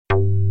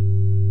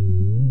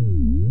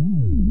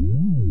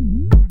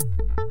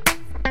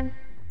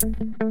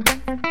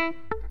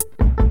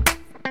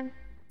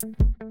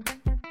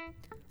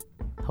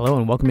Hello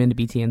and welcome into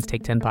BTN's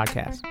Take 10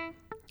 podcast.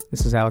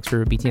 This is Alex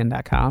Rue of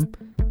BTN.com,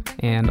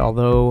 and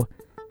although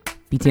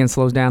BTN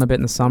slows down a bit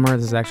in the summer,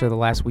 this is actually the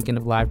last weekend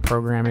of live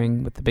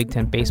programming with the Big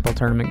Ten baseball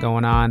tournament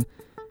going on.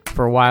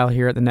 For a while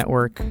here at the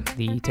network,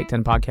 the Take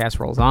 10 podcast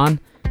rolls on.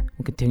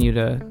 We'll continue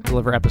to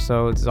deliver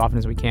episodes as often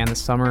as we can this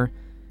summer.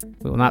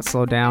 We will not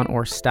slow down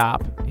or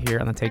stop here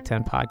on the Take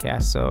 10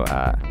 podcast, so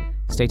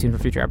stay tuned for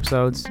future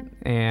episodes,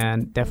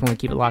 and definitely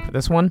keep it locked for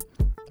this one.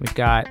 We've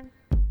got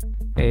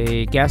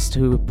a guest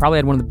who probably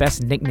had one of the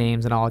best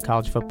nicknames in all of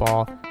college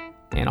football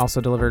and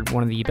also delivered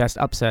one of the best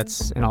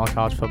upsets in all of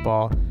college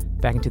football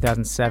back in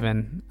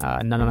 2007,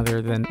 none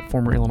other than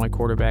former Illinois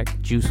quarterback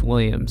Juice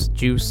Williams.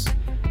 Juice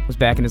was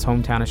back in his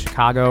hometown of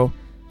Chicago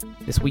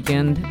this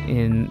weekend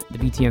in the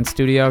BTN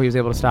studio. He was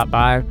able to stop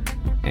by,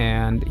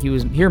 and he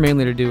was here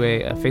mainly to do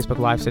a Facebook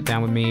Live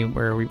sit-down with me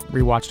where we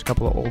rewatched a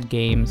couple of old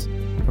games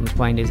from his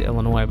playing days at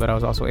Illinois, but I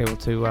was also able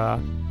to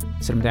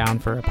sit him down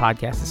for a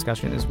podcast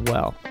discussion as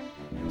well.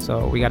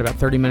 So we got about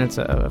 30 minutes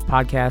of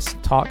podcast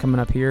talk coming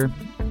up here,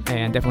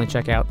 and definitely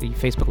check out the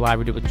Facebook Live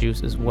we did with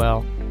Juice as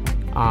well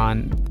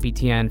on the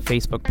BTN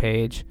Facebook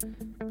page,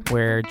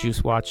 where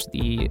Juice watched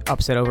the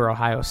upset over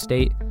Ohio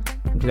State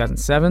in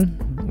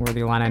 2007, where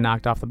the Illini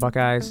knocked off the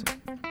Buckeyes,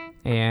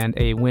 and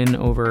a win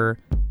over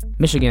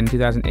Michigan in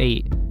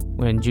 2008,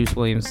 when Juice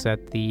Williams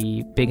set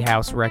the Big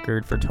House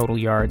record for total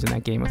yards in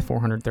that game with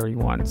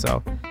 431.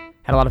 So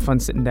had a lot of fun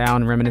sitting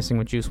down and reminiscing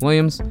with Juice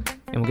Williams,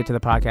 and we'll get to the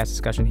podcast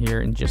discussion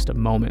here in just a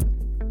moment.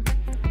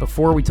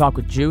 Before we talk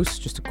with Juice,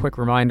 just a quick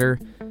reminder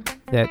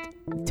that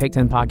Take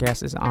 10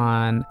 Podcast is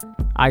on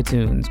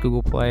iTunes,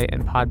 Google Play,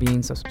 and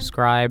Podbean, so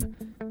subscribe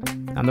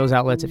on those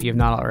outlets if you have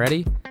not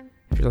already.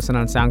 If you're listening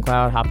on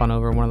SoundCloud, hop on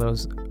over one of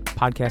those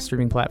podcast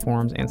streaming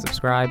platforms and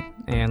subscribe,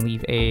 and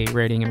leave a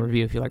rating and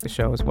review if you like the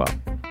show as well.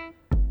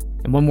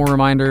 And one more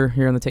reminder,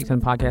 here on the Take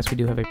 10 Podcast, we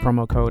do have a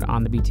promo code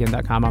on the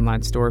BTN.com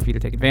online store for you to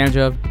take advantage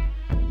of.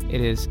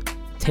 It is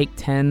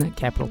Take10,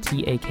 capital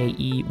TAKE 10,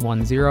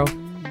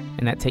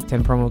 and that Take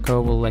 10 promo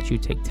code will let you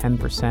take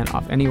 10%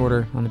 off any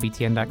order on the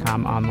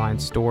BTN.com online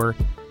store.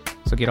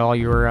 So get all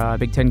your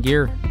Big Ten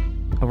gear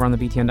over on the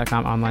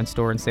BTN.com online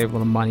store and save a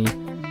little money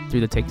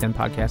through the Take 10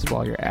 podcast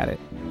while you're at it.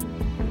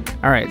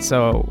 All right,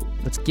 so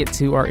let's get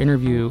to our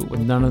interview with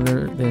none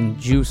other than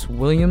Juice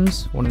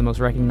Williams, one of the most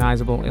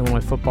recognizable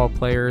Illinois football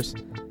players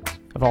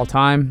of all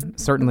time,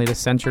 certainly this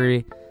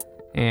century.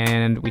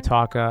 And we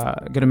talk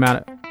a good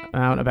amount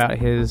about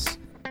his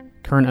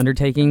current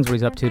undertakings, what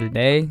he's up to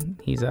today.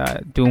 He's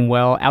doing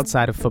well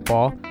outside of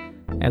football,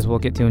 as we'll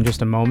get to in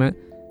just a moment.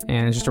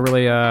 And it's just a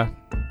really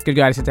good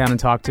guy to sit down and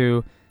talk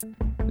to,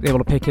 able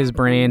to pick his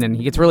brain, and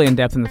he gets really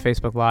in-depth in the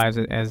Facebook Lives,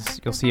 as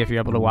you'll see if you're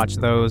able to watch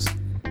those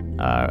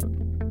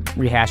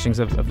rehashings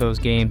of those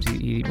games.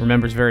 He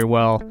remembers very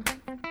well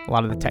a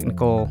lot of the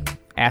technical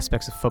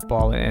aspects of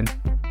football and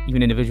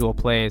even individual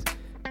plays,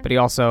 but he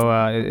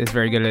also is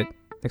very good at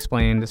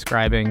explaining,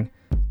 describing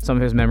some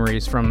of his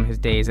memories from his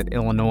days at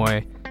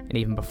Illinois and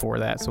even before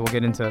that. So we'll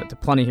get into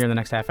plenty here in the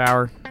next half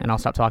hour, and I'll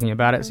stop talking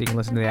about it so you can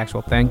listen to the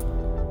actual thing.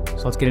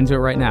 So let's get into it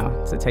right now.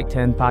 It's a Take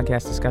 10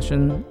 podcast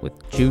discussion with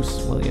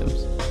Juice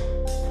Williams.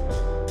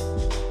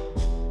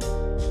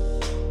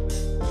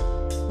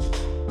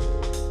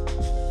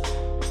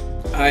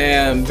 I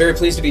am very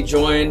pleased to be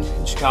joined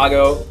in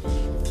Chicago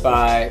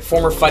by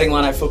former Fighting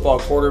Illini football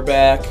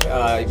quarterback.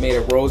 He made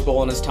a Rose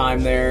Bowl in his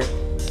time there.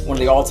 One of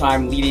the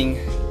all-time leading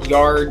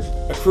yard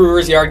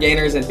accruers, yard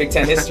gainers in Big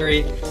Ten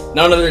history.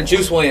 None other than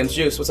Juice Williams.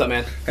 Juice, what's up,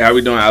 man? Hey, how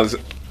we doing, Alex?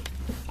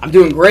 I'm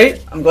doing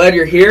great. I'm glad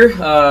you're here.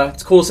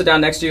 It's cool to sit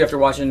down next to you after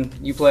watching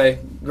you play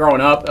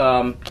growing up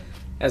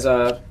as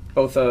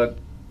both a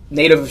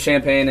native of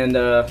Champaign and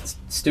a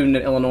student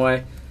at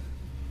Illinois.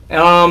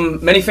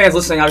 Many fans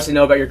listening obviously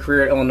know about your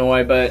career at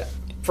Illinois, but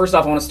first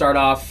off, I want to start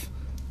off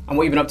on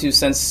what you've been up to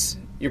since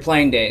your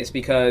playing days,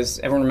 because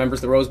everyone remembers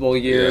the Rose Bowl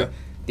year,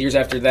 the years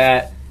after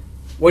that.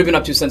 What have you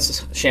been up to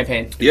since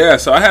Champaign? Yeah,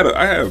 so I had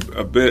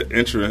a bit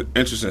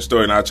interesting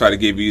story, and I'll try to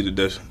give you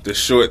the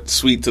short,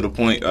 sweet, to the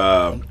point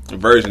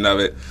version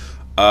of it.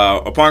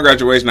 Upon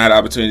graduation, I had the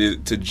opportunity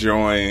to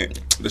join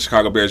the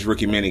Chicago Bears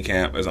rookie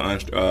minicamp as an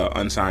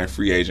unsigned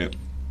free agent.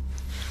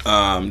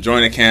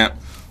 Joining camp,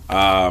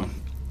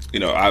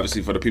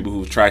 obviously for the people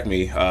who've tracked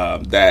me,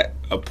 that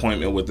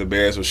appointment with the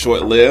Bears was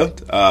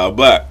short-lived,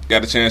 but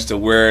got a chance to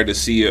wear the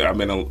see. I've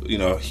been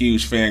a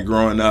huge fan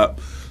growing up.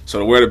 So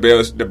to wear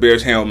the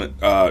Bears helmet,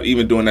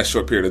 even during that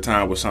short period of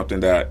time, was something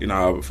that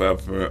I'll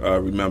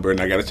forever remember. And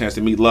I got a chance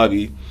to meet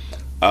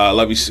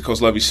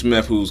Coach Lovie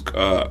Smith, who's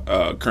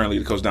currently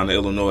the coach down in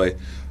Illinois,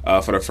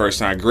 for the first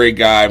time. Great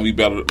guy. We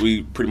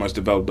pretty much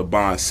developed a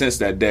bond since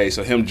that day.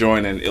 So him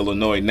joining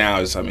Illinois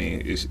now is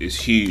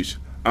huge.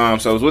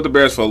 So I was with the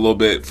Bears for a little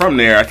bit. From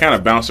there, I kind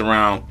of bounced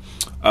around.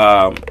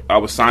 I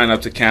was signed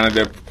up to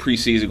Canada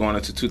preseason going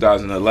into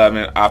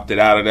 2011. Opted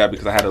out of that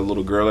because I had a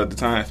little girl at the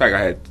time. In fact,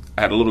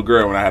 I had a little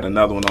girl when I had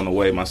another one on the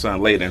way, my son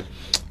Layden.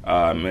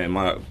 Man,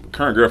 my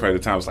current girlfriend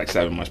at the time was like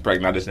 7 months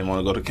pregnant. I just didn't want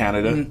to go to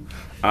Canada.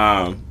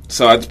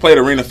 So I just played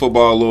arena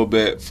football a little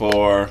bit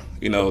for,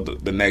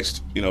 the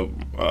next, 3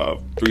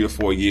 to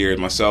 4 years.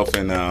 Myself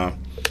and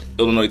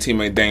Illinois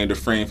teammate Daniel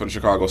Dufresne for the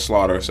Chicago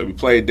Slaughter. So we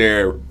played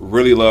there,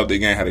 really loved the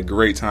game, had a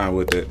great time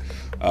with it.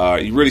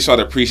 You really start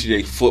to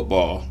appreciate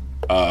football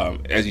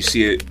as you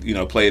see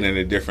it, played in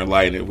a different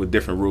light and with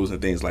different rules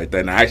and things like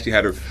that. And I actually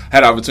had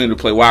an opportunity to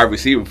play wide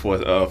receiver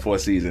for a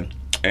season.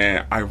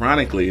 And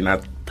ironically, and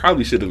I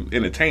probably should have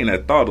entertained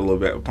that thought a little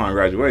bit upon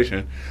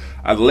graduation,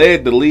 I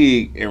led the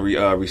league in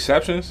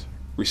receptions,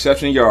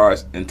 reception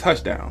yards, and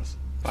touchdowns.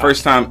 Wow.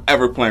 First time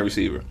ever playing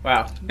receiver.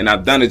 Wow. And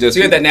I've done it just... So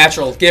you had that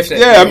natural gift.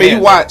 Yeah,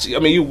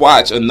 you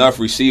watch enough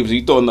receivers,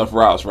 you throw enough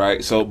routes,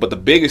 right? So, but the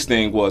biggest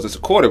thing was, as a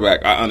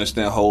quarterback, I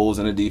understand holes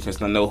in the defense,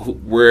 and I know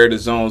where the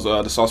zones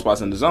are, the soft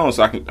spots in the zone,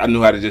 so I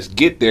knew how to just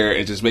get there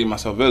and just make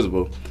myself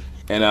visible.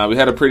 And we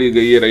had a pretty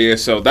good year that year,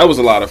 so that was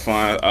a lot of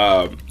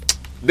fun.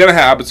 Then I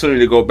had opportunity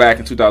to go back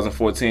in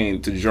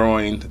 2014 to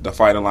join the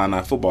Fighting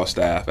Illini football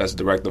staff as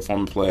director,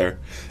 former player,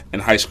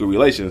 and high school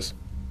relations.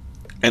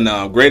 And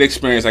great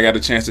experience. I got a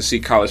chance to see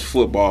college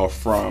football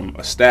from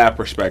a staff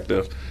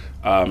perspective.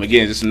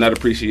 Again, just another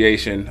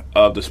appreciation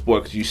of the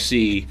sport, because you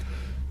see,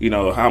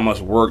 how much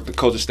work the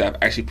coaching staff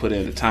actually put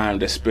in,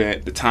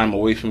 the time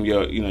away from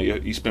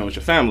you spend with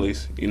your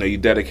families. You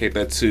dedicate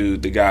that to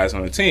the guys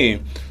on the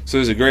team. So it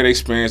was a great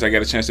experience. I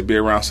got a chance to be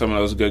around some of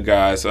those good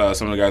guys, some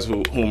of the guys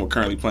whom are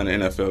currently playing in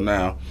the NFL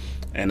now.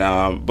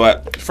 And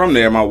but from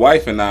there, my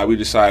wife and I, we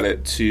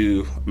decided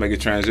to make a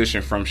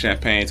transition from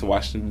Champaign to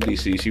Washington,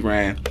 D.C. She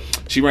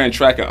ran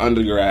track at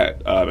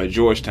undergrad at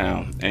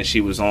Georgetown, and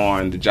she was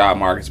on the job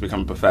market to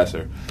become a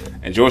professor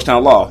in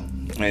Georgetown Law.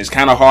 And it's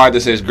kind of hard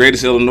to say, as great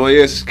as Illinois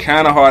is, it's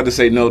kind of hard to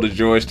say no to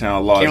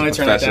Georgetown Law. Can't only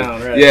turn it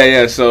down, right?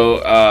 Yeah. So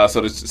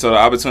the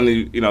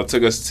opportunity,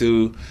 took us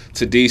to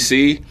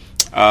D.C.,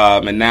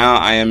 and now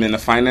I am in the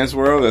finance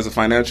world as a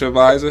financial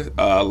advisor.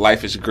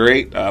 Life is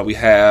great. We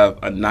have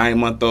a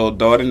 9-month-old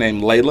daughter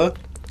named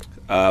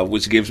Layla,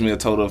 which gives me a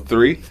total of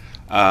 3.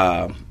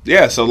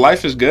 So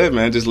life is good,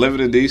 man. Just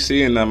living in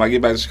D.C., and I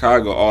get back to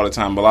Chicago all the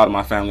time. But a lot of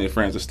my family and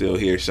friends are still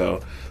here,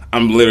 so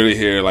I'm literally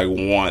here like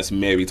once,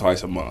 maybe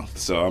twice a month.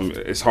 So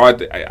it's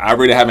hard. I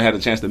really haven't had a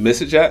chance to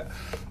miss it yet.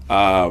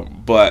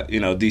 But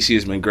DC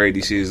has been great.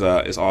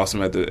 DC is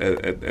awesome at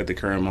the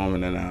current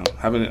moment, and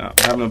having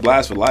a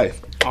blast with life.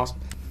 Awesome.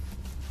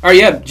 All right,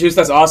 yeah, Juice,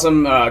 that's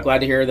awesome. Glad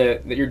to hear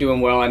that you're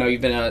doing well. I know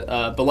you've been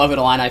a beloved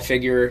Illini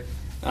figure.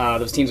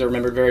 Those teams are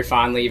remembered very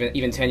fondly,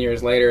 even 10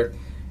 years later.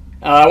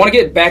 I want to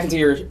get back into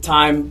your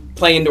time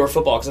playing indoor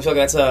football, because I feel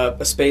like that's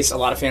a space a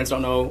lot of fans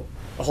don't know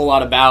a whole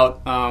lot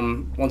about.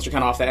 Once you're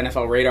kind of off the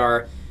NFL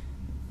radar,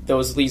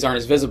 those leagues aren't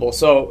as visible.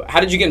 So how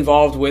did you get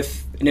involved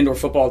with an indoor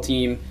football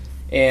team?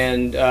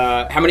 And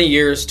how many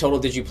years total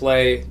did you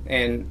play?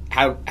 And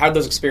how did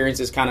those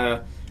experiences kind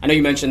of – I know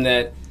you mentioned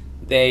that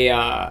they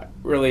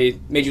really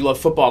made you love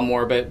football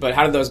more, but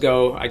how did those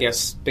go, I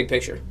guess, big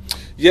picture?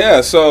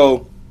 Yeah,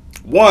 so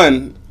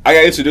one, I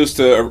got introduced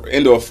to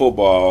indoor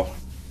football,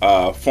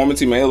 former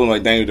teammate Illinois,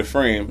 Daniel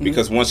Dufresne,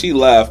 because once he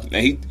left, and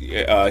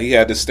he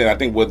had this stint, I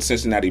think, with the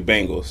Cincinnati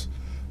Bengals.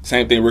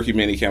 Same thing, rookie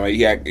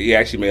minicamp. He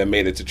actually may have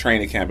made it to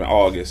training camp in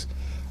August.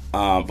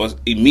 But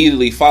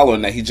immediately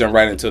following that, he jumped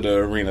right into the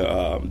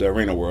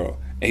arena world,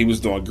 and he was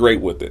doing great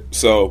with it.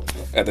 So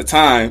at the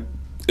time,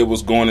 it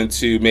was going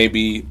into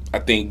maybe, I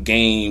think,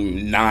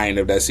 game 9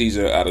 of that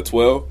season out of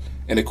 12,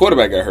 and the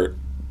quarterback got hurt.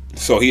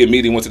 So he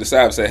immediately went to the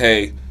staff and said,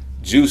 "Hey,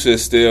 Juice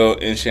is still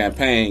in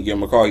Champaign. Give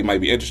him a call. He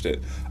might be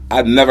interested."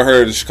 I'd never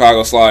heard of the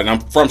Chicago Slide, and I'm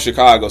from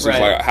Chicago, so It's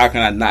like, how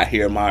can I not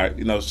hear my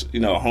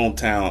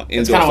hometown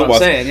indoor football? What I'm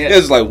saying, yeah.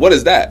 It's like, what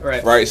is that?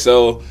 Right?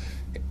 So,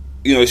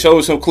 it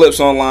showed some clips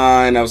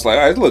online. I was like,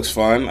 all right, it looks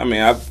fun. I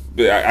mean,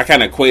 I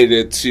kind of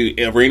equated it to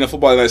arena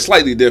football. It's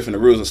slightly different.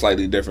 The rules are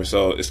slightly different,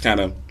 so it's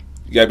kind of,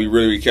 you got to be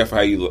really, really careful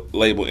how you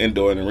label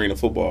indoor and arena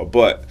football.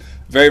 But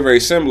very, very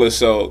similar.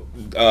 So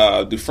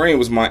Dufresne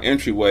was my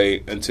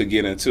entryway into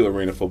getting into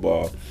arena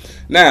football.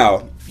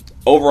 Now,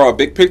 overall,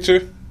 big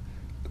picture,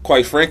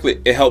 quite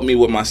frankly, it helped me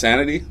with my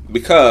sanity,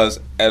 because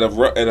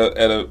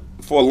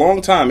for a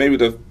long time, maybe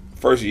the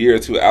first year or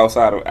two out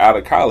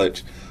of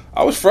college,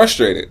 I was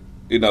frustrated.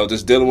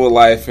 Just dealing with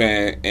life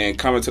and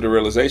coming to the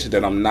realization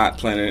that I'm not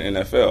playing in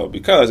the NFL.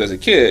 Because as a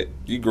kid,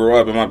 you grow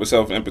up, and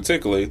myself in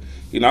particular,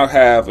 I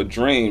have a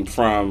dream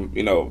from,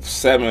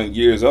 7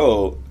 years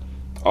old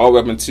all the way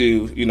up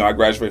into, I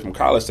graduated from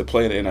college to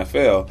play in the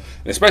NFL.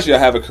 And especially I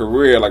have a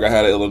career like I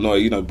had at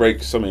Illinois,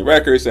 break so many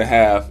records and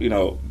have,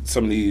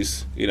 some of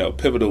these,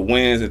 pivotal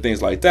wins and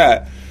things like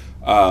that.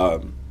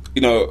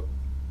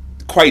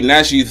 Quite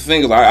naturally, you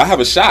think, like, I have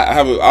a shot.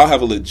 I'll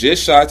have a legit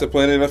shot to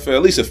play in the NFL,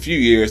 at least a few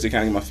years to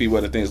kind of get my feet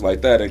wet and things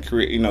like that, and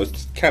create,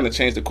 kind of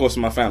change the course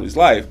of my family's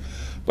life.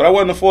 But I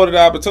wasn't afforded the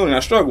opportunity. I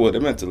struggled with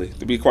it mentally,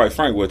 to be quite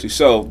frank with you.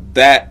 So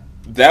that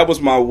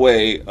was my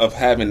way of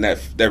having that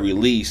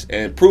release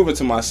and proving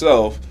to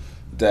myself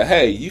that,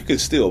 hey, you can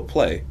still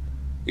play.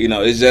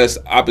 It's just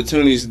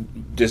opportunities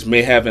just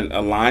may haven't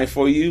aligned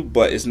for you,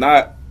 but it's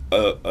not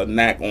a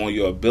knack on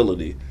your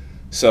ability.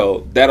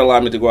 So that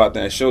allowed me to go out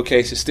there and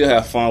showcase it, still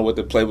have fun with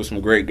it, play with some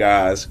great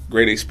guys,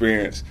 great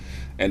experience,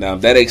 and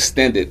that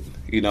extended,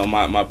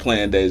 my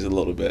playing days a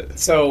little bit.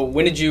 So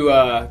when did you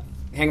hang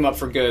them up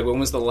for good? When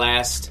was the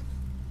last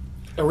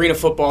arena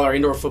football or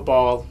indoor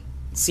football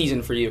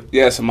season for you?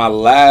 Yeah, so my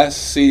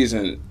last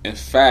season, in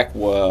fact,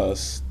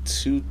 was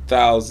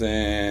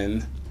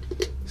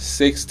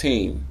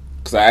 2016.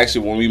 Because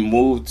when we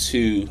moved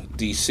to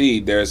D.C.,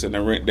 there's an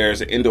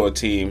indoor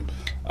team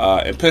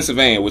in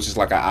Pennsylvania, which is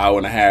like an hour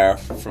and a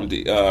half from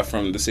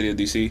the city of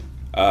D.C.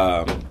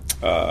 I'm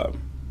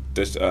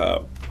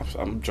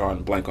drawing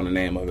a blank on the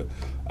name of it.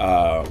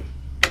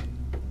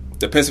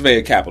 The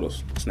Pennsylvania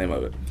Capitals, that's the name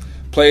of it.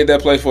 Played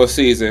for a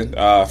season.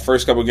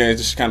 First couple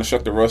games just kind of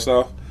shook the rust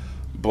off.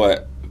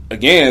 But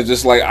again, it's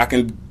just like I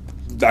can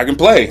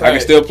play. Right. I can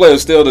still play. It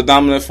was still the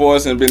dominant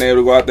force, and being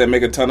able to go out there and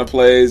make a ton of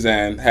plays,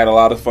 and had a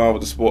lot of fun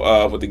with the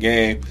sport, with the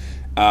game.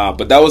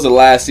 But that was the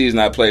last season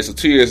I played, so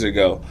 2 years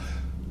ago.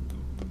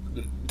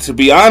 To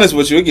be honest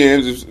with you,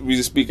 again, we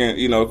just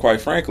speaking,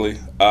 quite frankly.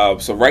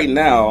 So right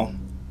now,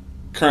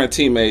 former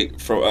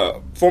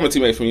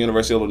teammate from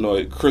University of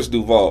Illinois, Chris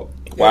Duval,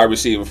 wide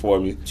receiver for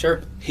me.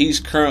 Sure. He's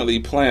currently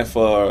playing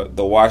for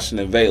the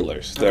Washington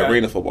Veilers, the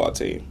arena football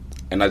team.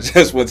 And I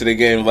just went to the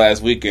game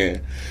last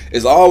weekend.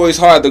 It's always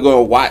hard to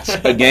go and watch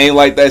a game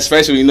like that,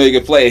 especially when you know you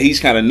can play. And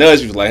he's kind of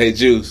nudged me like, "Hey,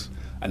 Juice,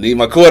 I need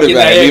my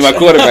quarterback.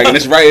 And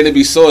it's right, and it'd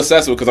be so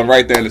accessible because I'm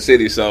right there in the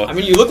city. So I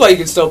mean, you look like you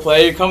can still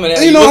play. You're coming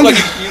in. You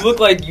look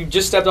like you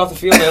just stepped off the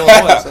field in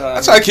Illinois. So,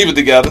 I try to keep it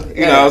together.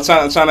 I'm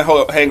trying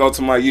to hang on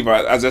to my youth.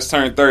 I just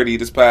turned 30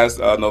 this past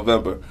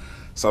November.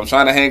 So I'm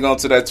trying to hang on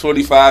to that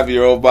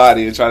 25-year-old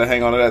body and try to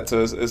hang on to that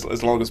to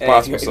as long as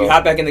possible. If you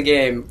hop back in the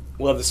game,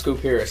 we'll have the scoop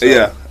here. So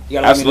yeah,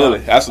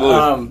 absolutely.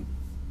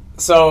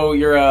 So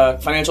you're a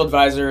financial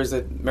advisor. Is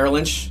it Merrill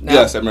Lynch now?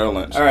 Yes, at Merrill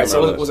Lynch. All right.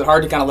 So was it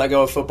hard to kind of let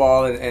go of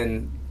football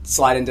and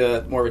slide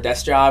into more of a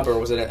desk job, or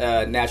was it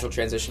a natural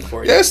transition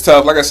for you? Yeah, it's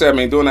tough. Like I said, I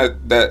mean, during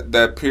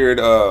that period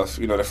of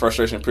the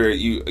frustration period,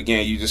 you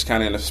just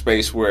kind of in a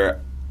space where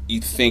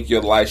you think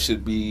your life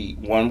should be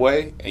one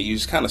way, and you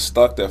just kind of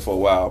stuck there for a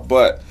while,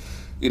 but.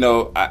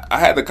 I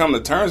had to come to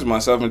terms with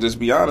myself and just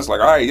be honest,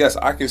 like, all right, yes,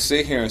 I can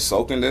sit here and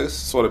soak in this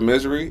sort of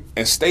misery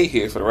and stay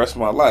here for the rest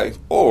of my life.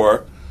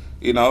 Or,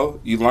 you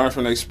learn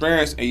from the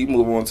experience and you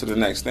move on to the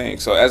next thing.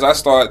 So as I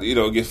start,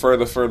 get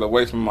further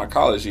away from my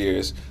college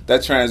years,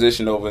 that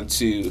transition over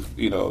into,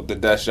 the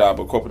desk job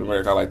or corporate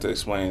America, I like to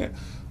explain it,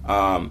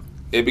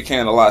 it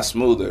became a lot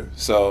smoother.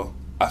 So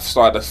I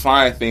started to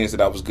find things that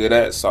I was good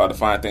at, started to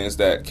find things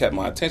that kept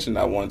my attention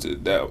that I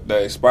wanted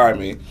that inspired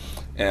me.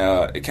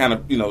 It kind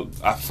of,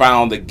 I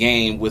found the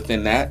game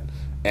within that,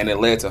 and it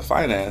led to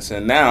finance.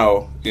 And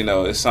now,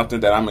 it's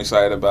something that I'm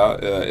excited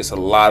about. It's a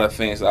lot of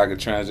things that I could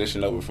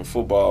transition over from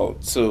football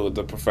to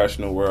the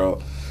professional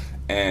world.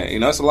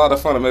 And, it's a lot of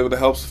fun. I'm able to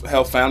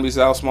help families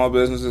out, small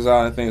businesses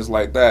out, and things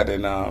like that.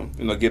 And,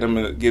 get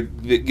them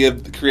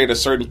create a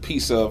certain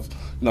piece of,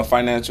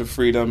 financial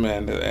freedom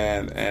and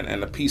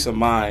a peace of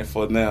mind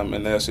for them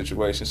in their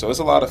situation. So it's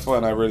a lot of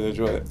fun. I really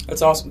enjoy it.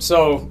 That's awesome.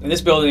 So in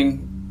this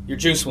building, you're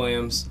Juice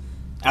Williams.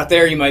 Out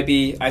there, you might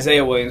be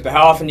Isaiah Williams, but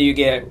how often do you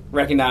get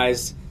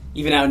recognized,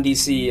 even out in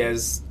D.C.,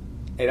 as,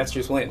 hey, that's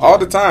Juice Williams? All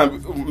the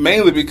time,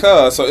 mainly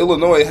because,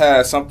 Illinois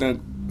has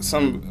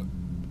some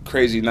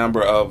crazy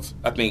number of,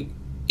 I think,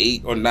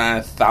 8,000 or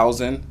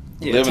 9,000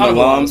 living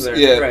alums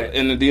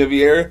in the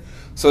DMV area.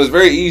 So it's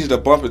very easy to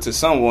bump into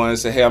someone and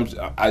say, hey, I'm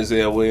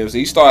Isaiah Williams.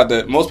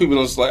 And most people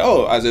don't just like,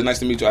 oh, Isaiah, nice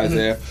to meet you,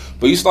 Isaiah. Mm-hmm.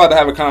 But you start to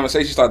have a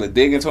conversation, you start to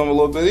dig into them a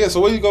little bit. Yeah, so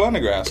where do you go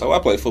undergrad? So I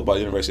played football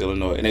at University of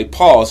Illinois. And they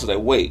pause, so they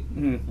wait,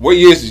 what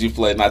years did you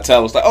play? And I tell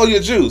them, it's like, oh,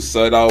 you're Juice.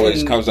 So it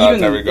always comes out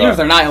in that regard. Even if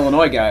they're not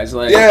Illinois guys.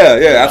 Like,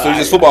 absolutely,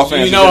 just football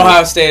fans.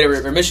 Ohio State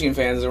or Michigan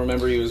fans that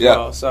remember you as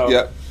well.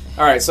 So,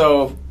 all right,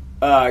 so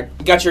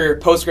you got your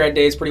post-grad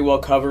days pretty well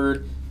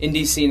covered in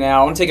D.C.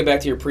 now. I want to take it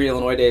back to your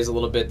pre-Illinois days a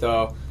little bit,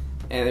 though.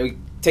 And we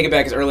take it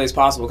back as early as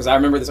possible, because I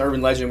remember this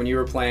urban legend when you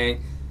were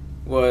playing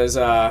was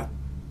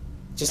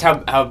just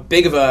how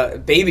big of a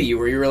baby you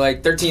were. You were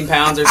like 13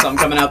 pounds or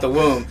something coming out the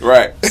womb.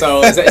 Right.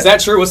 So is that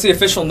true? What's the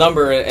official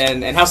number,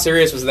 and how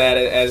serious was that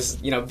as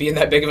being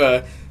that big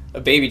of a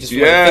baby just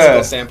from a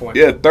physical standpoint?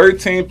 Yeah,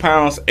 13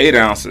 pounds, 8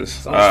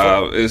 ounces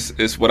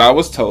is what I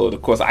was told.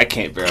 Of course, I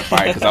can't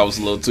verify it because I was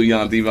a little too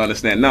young to even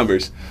understand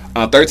numbers.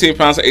 13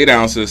 pounds, 8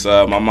 ounces.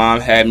 My mom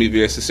had me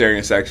via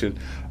cesarean section.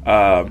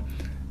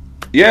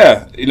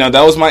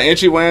 That was my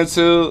entryway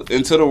into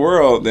the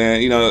world.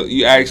 And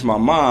you ask my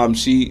mom,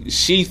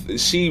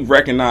 she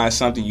recognized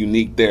something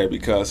unique there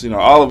because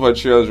all of her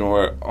children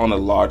were on the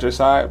larger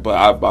side, but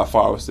I by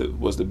far was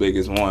the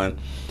biggest one.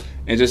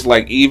 And just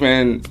like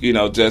even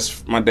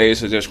just my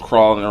days of just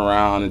crawling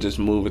around and just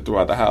moving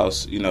throughout the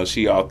house,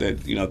 she often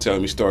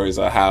telling me stories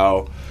of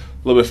how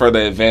a little bit further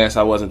advanced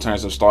I was in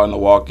terms of starting to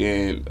walk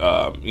in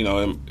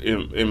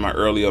my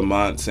earlier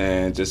months,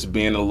 and just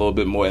being a little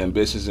bit more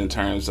ambitious in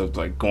terms of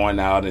like going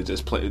out and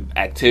just play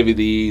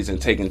activities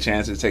and taking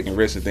chances, taking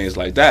risks and things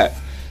like that.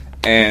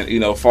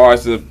 And as far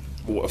as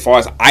as far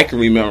as I can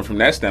remember from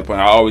that standpoint,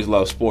 I always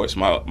loved sports.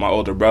 My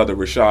older brother,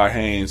 Rashard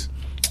Haynes,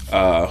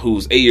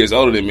 who's 8 years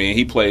older than me, and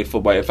he played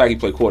football. In fact, he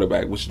played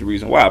quarterback, which is the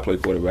reason why I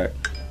played quarterback.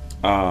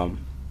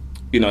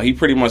 He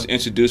pretty much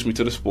introduced me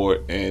to the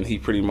sport, and he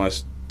pretty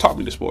much taught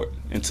me the sport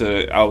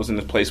until I was in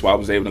a place where I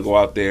was able to go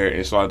out there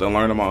and start to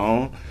learn on my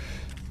own.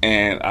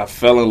 And I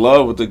fell in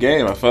love with the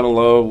game. I fell in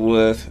love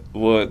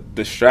with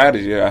the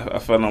strategy. I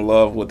fell in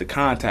love with the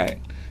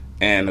contact.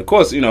 And, of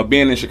course,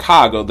 being in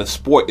Chicago, the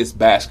sport is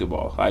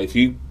basketball. Like, if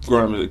you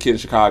grow up as a kid in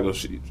Chicago,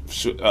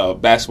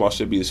 basketball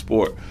should be the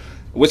sport,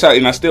 which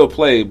I still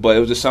played, but it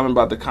was just something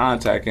about the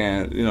contact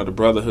and, the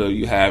brotherhood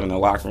you have in the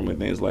locker room and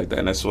things like that.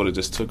 And that sort of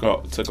just took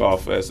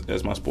off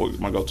as my sport,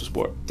 my go-to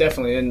sport.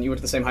 Definitely. And you went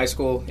to the same high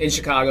school in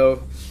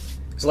Chicago.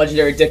 It's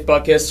legendary Dick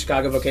Butkus,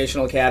 Chicago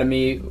Vocational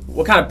Academy.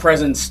 What kind of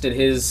presence did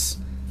his,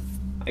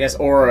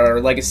 aura or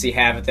legacy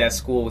have at that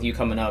school with you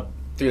coming up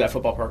through that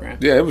football program?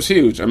 Yeah, it was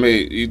huge. I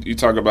mean, you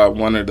talk about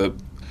one of the,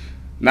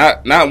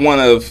 not one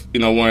of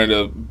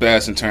the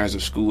best in terms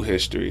of school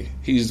history.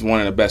 He's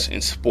one of the best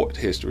in sport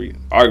history,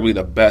 arguably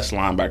the best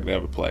linebacker to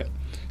ever play.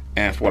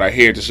 And from what I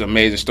hear, just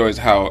amazing stories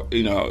how,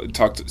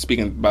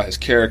 speaking about his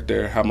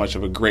character, how much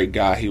of a great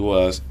guy he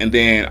was. And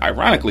then,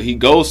 ironically, he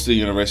goes to the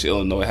University of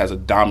Illinois, has a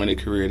dominant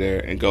career there,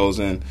 and goes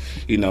and,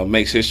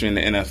 makes history in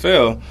the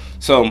NFL.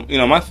 So,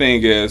 my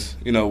thing is,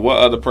 what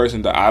other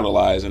person to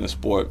idolize in the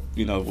sport,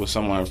 with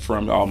someone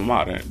from the alma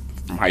mater,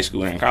 from high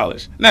school and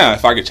college. Now,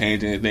 if I could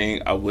change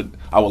anything, I would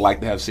like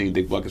to have seen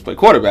Dick Butkus play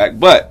quarterback,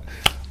 but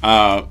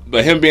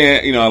him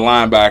being, a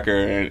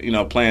linebacker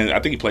and, playing, I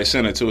think he played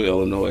center too at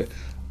Illinois.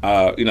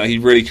 He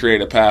really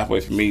created a pathway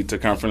for me to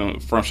come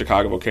from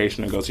Chicago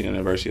Vocational and go to the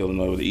University of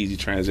Illinois with an easy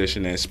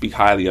transition and speak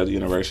highly of the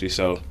university.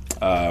 So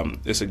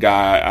it's a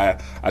guy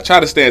I try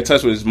to stay in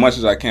touch with as much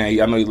as I can.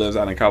 I know he lives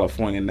out in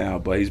California now,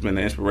 but he's been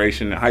an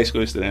inspiration in high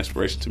school. He's still an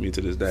inspiration to me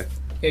to this day.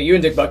 Yeah, you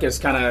and Dick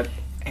Butkus kind of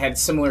had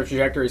similar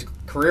trajectories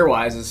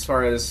career-wise as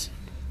far as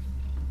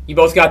you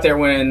both got there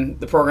when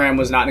the program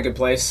was not in a good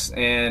place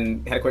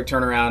and had a quick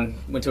turnaround,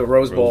 went to a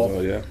Rose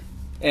Bowl. Yeah.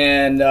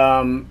 And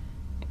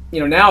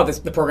now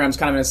the program's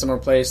kind of in a similar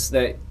place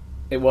that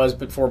it was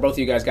before both of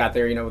you guys got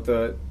there, with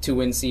the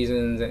 2-win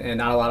seasons and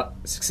not a lot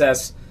of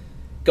success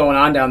going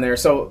on down there.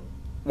 So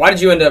why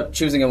did you end up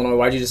choosing Illinois?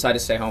 Why did you decide to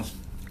stay home?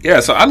 Yeah,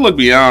 so I look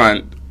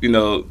beyond,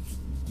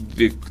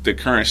 the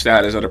current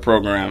status of the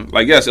program.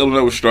 Like, yes,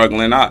 Illinois was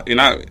struggling.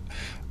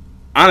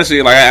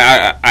 Honestly, like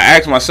I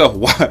asked myself,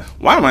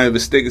 why am I even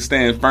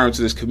staying firm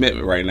to this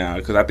commitment right now?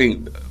 Because I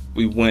think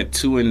we went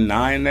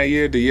 2-9 that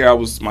year, the year I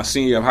was my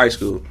senior of high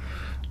school.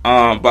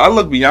 But I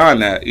look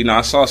beyond that.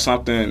 I saw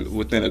something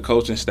within the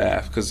coaching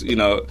staff because, at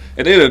the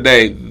end of the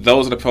day,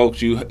 those are the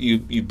folks you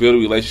build a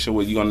relationship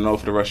with, you're going to know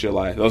for the rest of your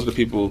life. Those are the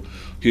people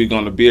who you're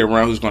going to be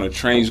around, who's going to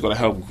train, who's going to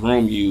help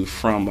groom you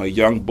from a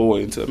young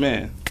boy into a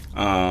man.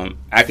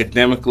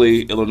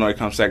 Academically, Illinois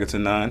comes second to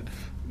none.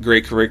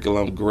 Great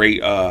curriculum,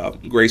 great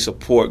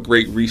support,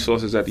 great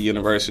resources at the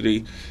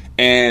university.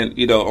 And,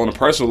 on a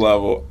personal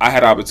level, I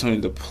had the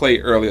opportunity to play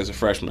early as a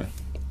freshman.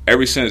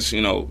 Ever since,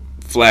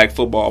 flag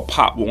football,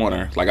 Pop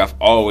Warner, like I've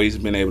always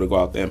been able to go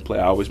out there and play.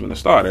 I've always been a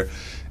starter.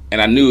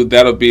 And I knew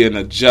that'll be an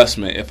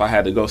adjustment if I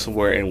had to go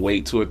somewhere and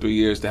wait 2 or 3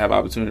 years to have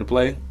opportunity to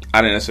play.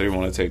 I didn't necessarily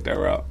want to take that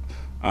route.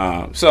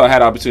 So I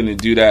had the opportunity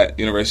to do that.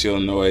 University of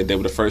Illinois, they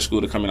were the first school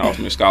to come in and offer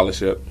me a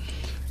scholarship.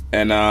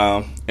 And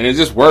it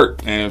just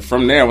worked. And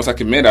from there, once I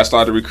committed, I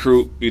started to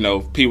recruit,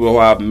 people who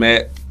I've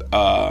met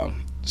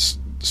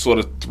sort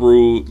of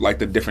through like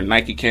the different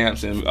Nike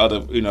camps and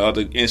other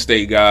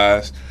in-state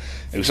guys.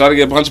 And we started to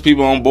get a bunch of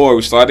people on board.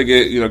 We started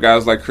to get,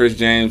 guys like Chris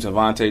James,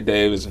 Avante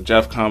Davis, and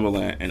Jeff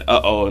Cumberland, and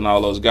and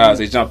all those guys.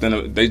 They jumped in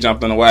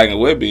the wagon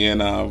with me,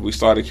 and we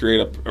started to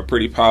create a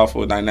pretty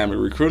powerful, dynamic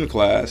recruiting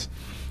class.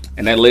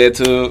 And that led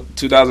to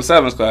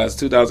 2007's class,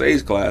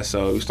 2008's class.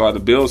 So we started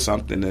to build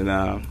something, and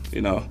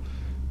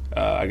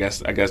I guess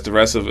the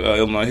rest of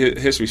Illinois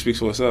history speaks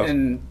for itself.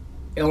 And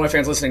Illinois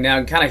fans listening now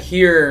can kind of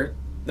hear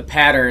the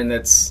pattern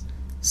that's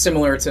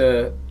similar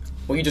to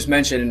what you just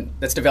mentioned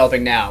that's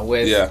developing now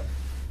with. Yeah.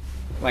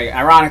 Like,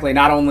 ironically,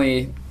 not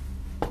only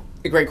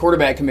a great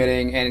quarterback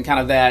committing and kind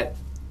of that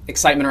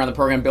excitement around the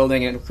program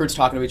building and recruits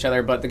talking to each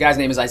other, but the guy's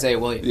name is Isaiah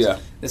Williams. Yeah.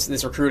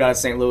 This recruit out of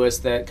St. Louis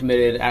that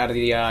committed out of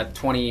the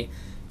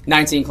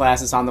 2019 class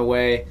that's on the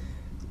way.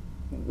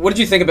 What did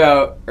you think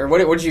about, or what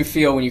did you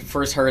feel when you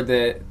first heard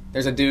that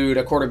there's a dude,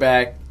 a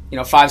quarterback,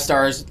 5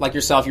 stars like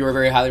yourself, you were a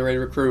very highly rated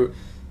recruit,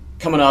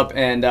 coming up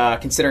and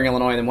considering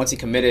Illinois, and then once he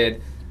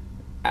committed,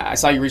 I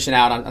saw you reaching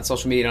out on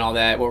social media and all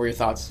that. What were your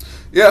thoughts?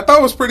 Yeah, I thought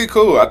it was pretty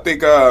cool. I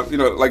think,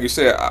 like you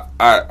said,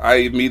 I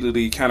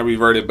immediately kind of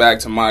reverted back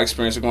to my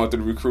experience of going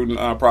through the recruiting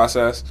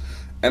process.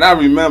 And I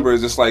remember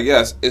it's just like,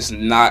 yes, it's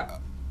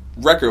not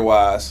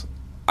record-wise.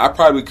 I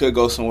probably could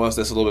go somewhere else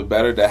that's a little bit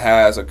better, that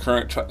has a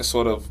current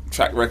sort of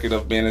track record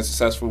of being a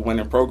successful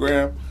winning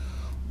program.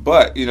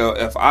 But,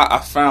 if I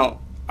found,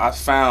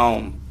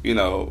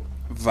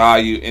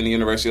 value in the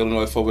University of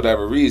Illinois for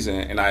whatever reason,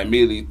 and I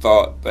immediately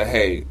thought that,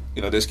 hey,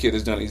 this kid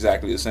is doing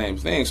exactly the same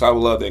thing, so I would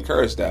love to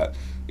encourage that.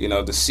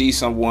 to see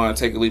someone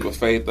take a leap of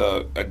faith,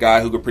 a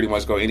guy who could pretty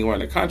much go anywhere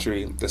in the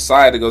country,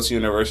 decide to go to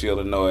University of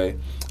Illinois,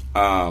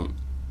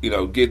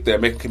 get there,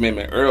 make a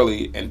commitment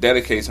early, and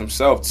dedicates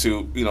himself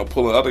to,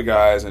 pulling other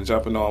guys and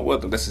jumping on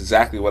with them. That's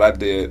exactly what I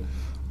did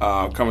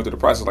coming through the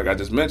process, like I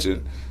just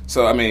mentioned.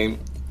 So, I mean,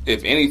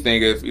 if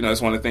anything,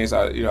 it's one of the things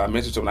I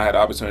mentioned to him when I had the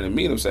opportunity to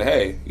meet him, say,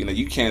 hey,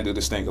 you can't do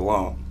this thing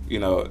alone,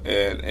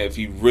 and if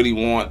you really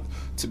want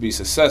to be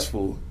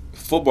successful,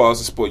 football is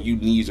a sport. You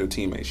need your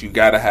teammates. You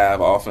got to have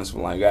an offensive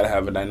line. You got to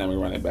have a dynamic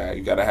running back.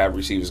 You got to have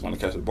receivers going to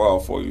catch the ball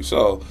for you.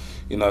 So,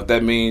 if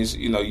that means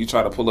you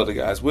try to pull other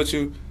guys with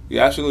you, you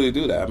absolutely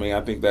do that. I mean,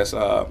 I think that's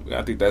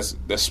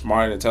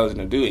smart and intelligent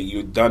to do, and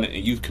you've done it,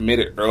 and you've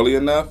committed early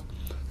enough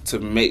to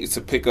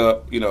pick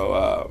up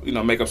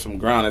make up some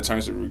ground in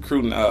terms of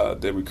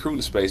the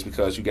recruiting space,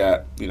 because you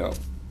got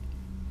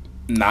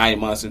 9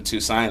 months into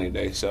signing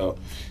day, so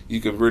you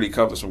could really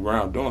cover some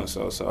ground doing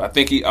so. So I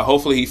think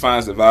hopefully he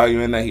finds the value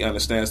in that. He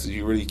understands that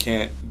you really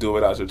can't do it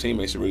without your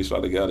teammates. You really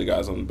start to get other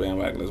guys on the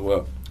bandwagon as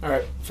well. All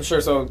right, for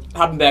sure. So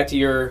hopping back to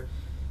your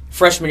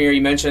freshman year,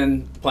 you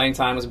mentioned playing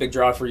time was a big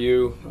draw for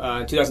you.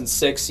 In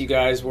 2006, you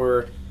guys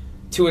were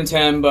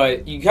 2-10,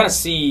 but you kind of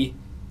see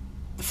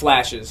the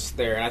flashes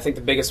there, and I think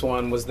the biggest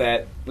one was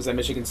that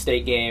Michigan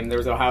State game. There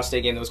was the Ohio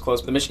State game that was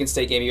close, but the Michigan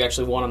State game you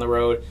actually won on the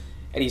road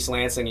at East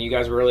Lansing, and you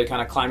guys were really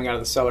kind of climbing out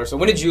of the cellar. So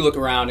when did you look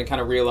around and kind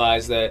of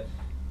realize that,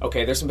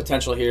 okay, there's some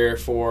potential here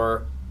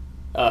for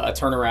a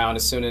turnaround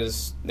as soon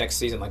as next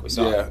season, like we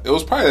saw? Yeah, it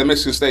was probably the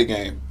Michigan State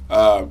game,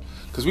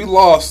 because we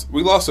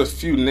lost a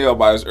few nail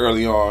biters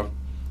early on.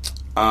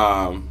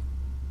 I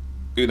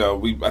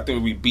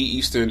think we beat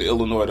Eastern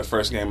Illinois the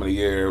first game of the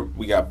year.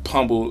 We got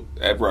pummeled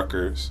at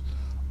Rutgers.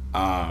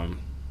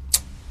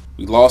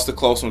 We lost a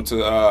close one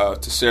to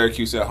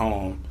Syracuse at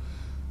home.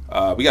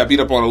 We got beat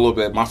up on a little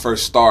bit. My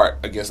first start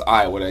against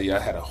Iowa that year, I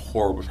had a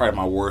horrible, probably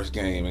my worst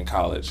game in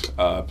college.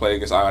 Played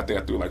against Iowa, I think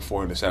I threw like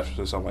 4 interceptions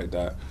or something like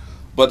that.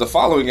 But the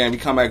following game, we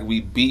come back,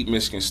 we beat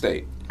Michigan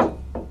State.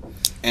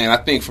 And I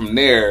think from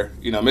there,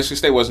 Michigan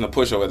State wasn't a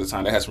pushover at the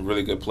time. They had some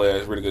really good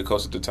players, really good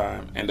coaches at the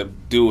time. And to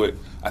do it,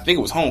 I think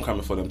it was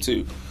homecoming for them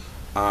too.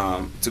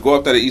 To go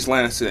up there to East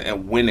Lansing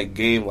and win a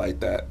game like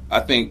that, I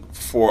think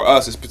for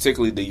us, it's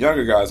particularly the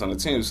younger guys on the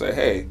team, to say,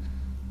 hey,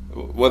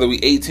 whether we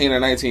 18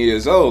 or 19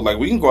 years old, like,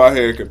 we can go out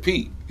here and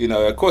compete.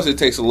 Of course, it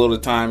takes a little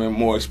time and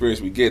more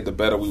experience we get, the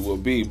better we will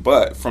be.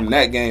 But from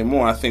that game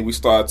on, I think we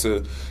start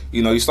to,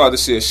 you start to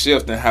see a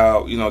shift in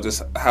how,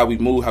 just how we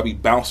move, how we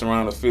bounce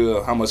around the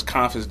field, how much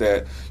confidence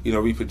that,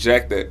 we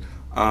projected,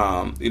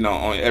 on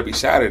every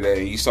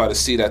Saturday. And you start to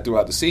see that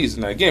throughout the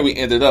season. Now, again, we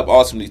ended up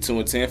ultimately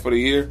 2-10 for the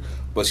year.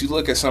 But you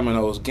look at some of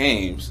those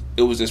games,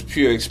 it was just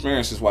pure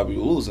experiences why we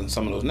were losing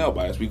some of those nail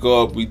biters. We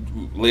go up, we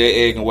lay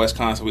an egg in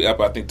Wisconsin, we up,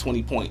 I think,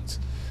 20 points,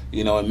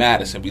 in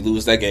Madison. We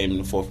lose that game in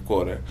the fourth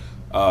quarter.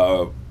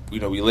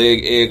 We lay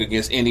an egg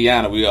against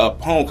Indiana. We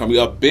up homecoming, we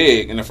up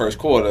big in the first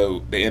quarter.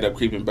 They end up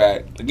creeping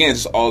back. Again,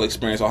 just all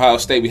experience. Ohio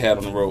State we had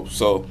on the road.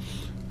 So,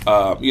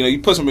 you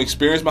put some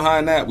experience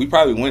behind that, we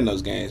probably win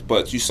those games.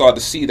 But you start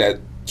to see that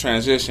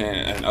transition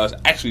and us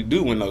actually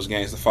do win those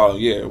games the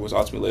following year, which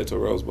ultimately led to a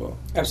Rose Bowl.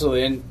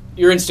 Absolutely. And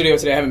you're in studio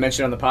today. I haven't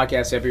mentioned on the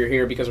podcast yet, but you're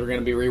here because we're going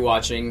to be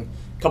rewatching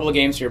a couple of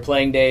games for your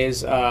playing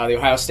days. The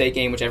Ohio State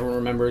game, which everyone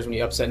remembers when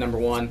you upset number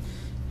 1,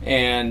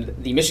 and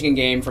the Michigan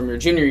game from your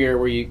junior year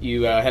where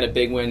you had a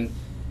big win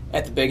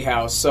at the Big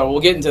House. So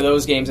we'll get into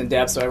those games in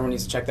depth, so everyone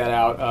needs to check that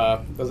out.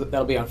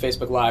 That'll be on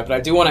Facebook Live. But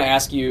I do want to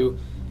ask you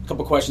a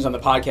couple questions on the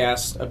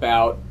podcast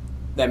about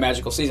that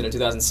magical season of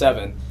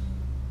 2007.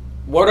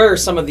 What are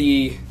some of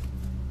the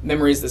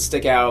memories that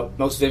stick out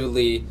most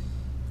vividly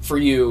for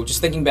you, just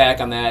thinking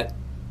back on that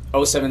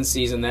 2007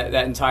 season,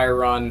 that entire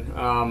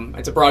run?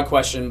 It's a broad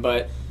question,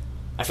 but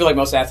I feel like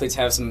most athletes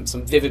have some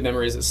vivid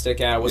memories that stick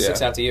out. What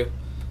sticks out to you?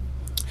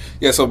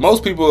 Yeah, so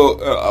most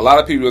people, a lot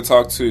of people I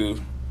talk to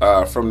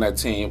from that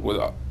team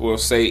will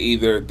say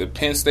either the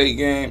Penn State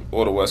game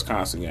or the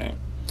Wisconsin game.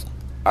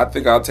 I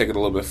think I'll take it a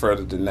little bit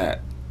further than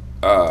that.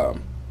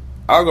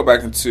 I'll go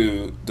back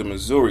into the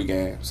Missouri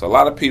game. So a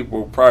lot of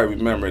people probably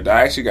remember that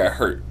I actually got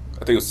hurt. I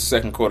think it was the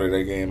second quarter of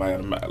that game. I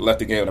left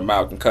the game with a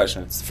mild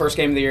concussion. It's the first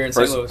game of the year in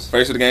St. Louis.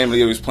 First of the game of the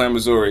year, we was playing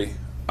Missouri.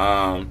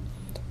 And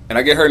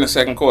I get hurt in the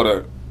second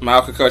quarter.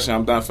 Mild concussion,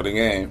 I'm done for the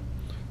game.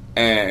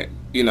 And,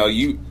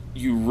 you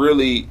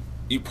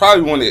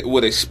probably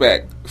would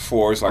expect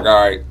for, it's like,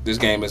 all right, this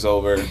game is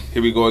over.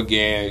 Here we go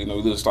again. We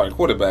lose a starting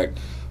quarterback.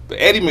 But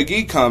Eddie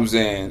McGee comes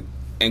in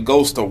and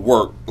goes to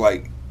work,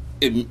 like,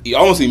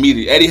 almost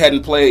immediately. Eddie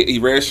hadn't played. He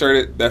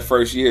redshirted that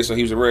first year, so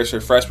he was a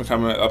redshirt freshman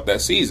coming up that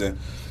season.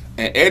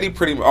 And Eddie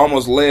pretty much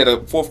almost led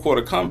a fourth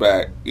quarter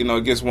comeback,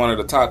 against one of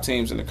the top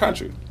teams in the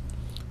country.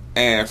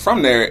 And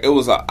from there, it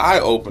was an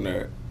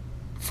eye-opener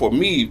for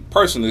me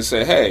personally to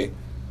say, hey,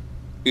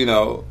 you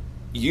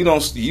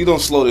don't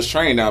slow this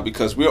train down,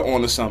 because we're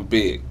on to something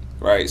big,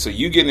 right? So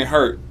you getting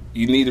hurt,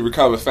 you need to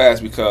recover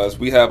fast, because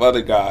we have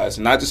other guys,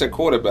 not just at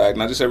quarterback,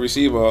 not just at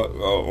receiver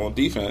on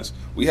defense.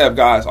 We have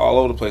guys all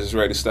over the place that's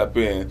ready to step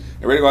in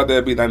and ready to go out there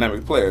and be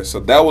dynamic players. So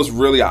that was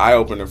really an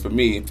eye-opener for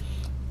me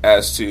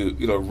as to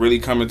really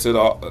coming to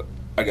the,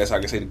 I guess I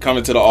can say,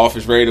 coming to the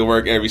office ready to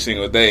work every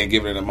single day and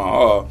giving it my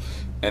all.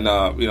 And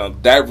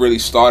that really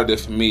started it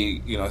for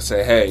me.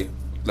 Say, hey,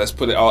 let's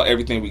put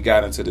everything we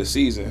got into this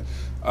season.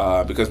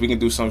 Because we can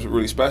do something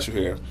really special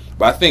here.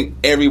 But I think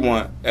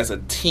everyone as a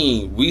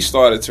team, we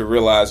started to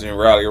realize and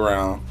rally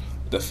around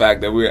the fact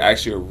that we were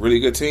actually a really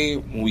good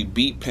team when we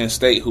beat Penn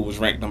State, who was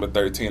ranked number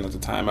 13 at the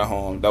time at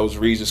home. That was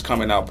Regis'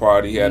 coming out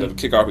party. He had a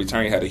kickoff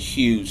return. He had a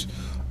huge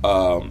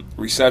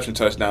reception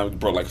touchdown. He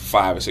broke like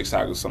 5 or 6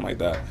 tackles, something like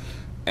that.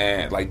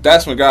 And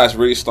that's when guys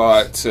really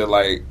start to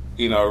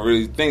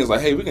really think like,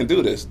 hey, we can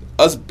do this.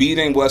 Us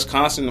beating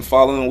Wisconsin the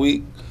following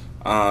week,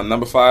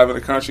 number 5 in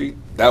the country,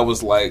 that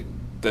was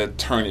the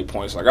turning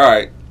point. It's all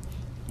right,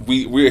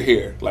 we're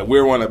here.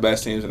 We're one of the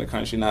best teams in the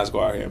country. Now let's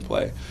go out here and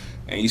play.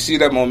 And you see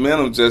that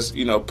momentum just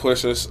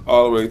push us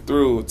all the way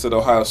through to the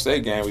Ohio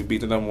State game. We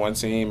beat the number 1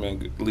 team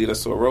and lead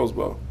us to a Rose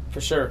Bowl.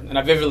 For sure. And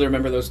I vividly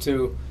remember those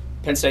two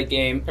Penn State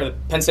game and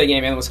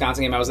the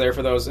Wisconsin game. I was there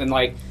for those, and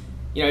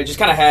it just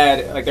kind of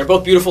had they're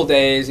both beautiful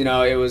days.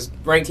 It was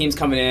ranked teams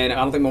coming in. I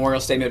don't think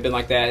Memorial Stadium had been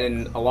like that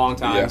in a long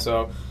time. Yeah.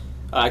 So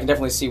I can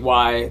definitely see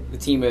why the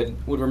team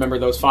would remember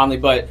those fondly.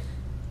 But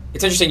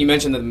it's interesting you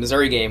mentioned that the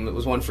Missouri game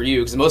was one for you,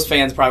 because most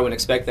fans probably wouldn't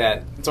expect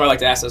that. That's why I like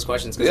to ask those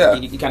questions,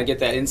 because you kind of get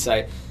that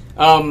insight.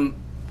 I want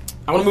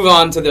to move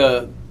on to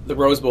the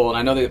Rose Bowl, and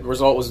I know the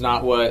result was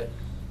not what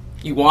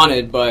you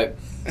wanted, but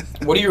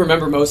what do you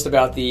remember most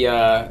about the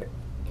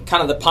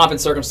kind of the pomp and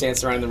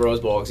circumstance surrounding the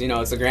Rose Bowl? Because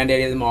it's the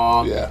granddaddy of them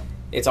all. Yeah.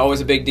 It's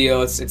always a big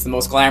deal. It's the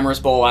most glamorous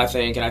bowl, I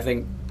think, and I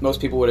think most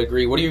people would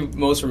agree. What do you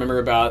most remember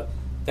about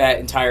that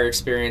entire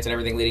experience and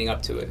everything leading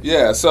up to it?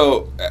 Yeah,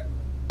 so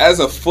as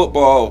a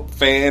football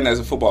fan, as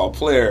a football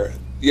player,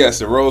 yes,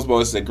 the Rose Bowl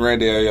is the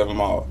granddaddy of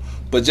them all.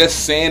 But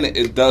just saying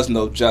it does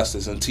no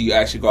justice until you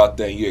actually go out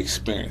there and you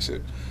experience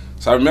it.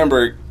 So I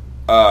remember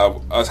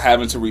us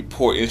having to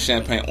report in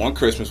Champaign on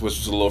Christmas, which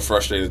was a little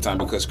frustrating at the time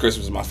because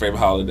Christmas is my favorite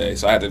holiday.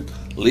 So I had to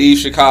leave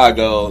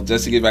Chicago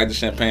just to get back to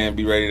Champaign and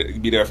be ready to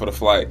be there for the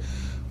flight.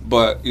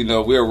 But,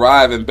 we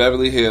arrived in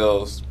Beverly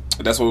Hills.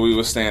 That's where we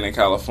were staying in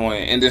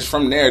California. And just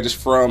from there, just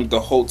from the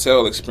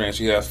hotel experience,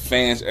 you have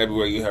fans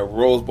everywhere. You have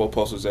Rose Bowl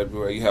posters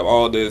everywhere. You have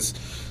all this,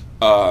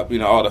 all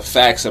the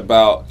facts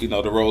about, the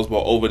Rose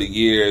Bowl over the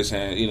years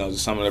and,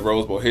 some of the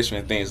Rose Bowl history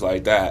and things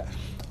like that.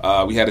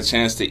 We had a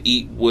chance to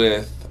eat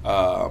with,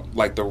 I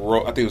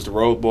think it was the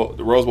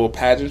Rose Bowl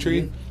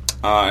pageantry. Mm-hmm.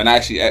 And I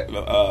actually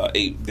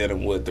ate dinner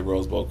with the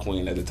Rose Bowl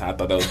queen at the time. I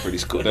thought that was pretty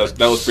cool. That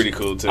was pretty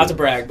cool, too. Not to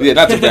brag. But. Yeah,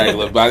 not to brag a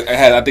little, but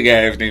I think I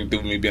had everything to do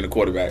with me being a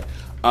quarterback.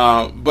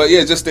 But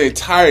yeah, just the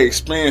entire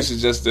experience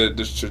is just the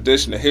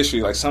tradition, the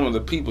history. Some of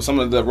the people, some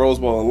of the Rose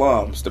Bowl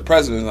alums, the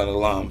presidents of the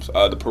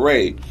alums, the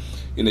parade.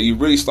 You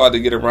really start to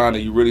get around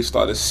and you really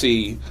start to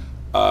see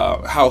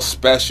how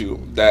special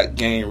that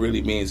game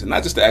really means, and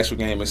not just the actual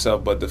game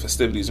itself, but the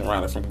festivities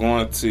around it. From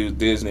going to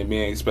Disney,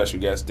 being a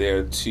special guest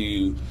there,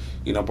 to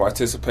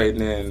participating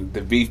in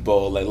the Beef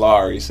Bowl at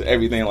Laurie's,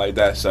 everything like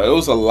that. So it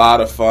was a lot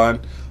of fun.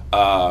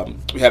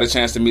 We had a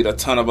chance to meet a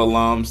ton of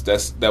alums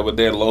that were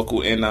there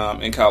local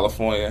in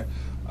California.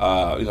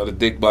 The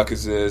Dick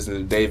Buckeses and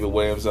the David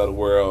Williams of the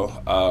world.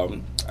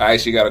 I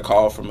actually got a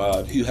call from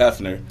Hugh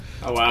Hefner.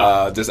 Oh,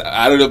 wow. Just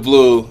out of the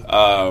blue,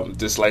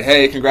 just like,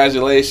 hey,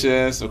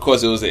 congratulations. Of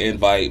course, it was an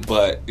invite,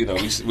 but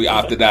we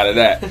opted out of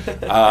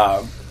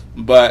that.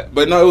 But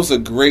no, it was a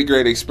great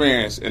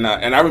experience, and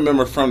I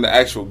remember from the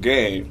actual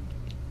game,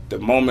 the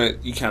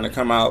moment you kind of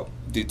come out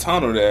the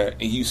tunnel there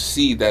and you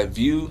see that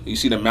view, you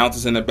see the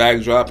mountains in the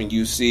backdrop, and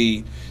you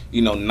see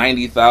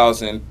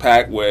 90,000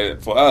 packed, where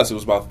for us it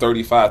was about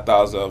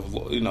 35,000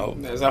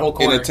 of there's that whole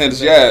corner in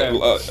attendance,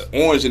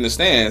 orange in the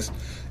stands,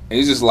 and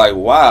it's just like,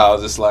 wow,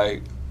 just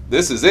like,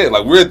 this is it.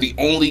 We're the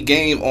only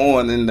game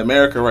on in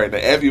America right now.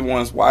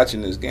 Everyone's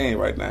watching this game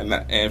right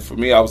now, and for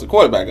me, I was the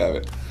quarterback of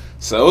it,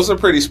 so it was a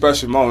pretty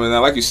special moment.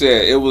 And like you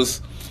said, it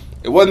wasn't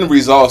the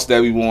results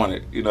that we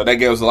wanted. That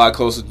game was a lot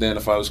closer than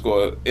the final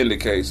score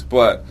indicates,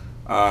 but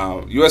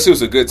USC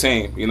was a good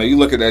team. You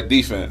look at that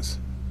defense.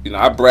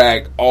 I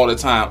brag all the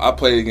time. I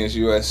played against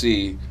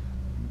USC,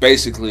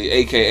 basically,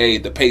 a.k.a.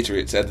 the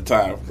Patriots at the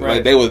time.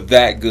 Right. They were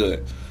that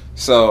good.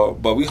 So,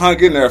 but we hung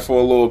in there for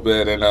a little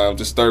bit, and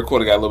just third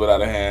quarter got a little bit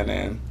out of hand,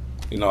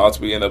 and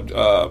ultimately ended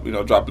up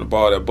dropping the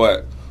ball there.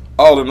 But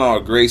all in all,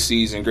 great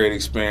season, great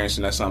experience,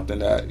 and that's something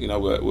that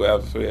we'll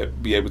ever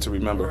be able to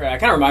remember. Right. I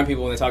kind of remind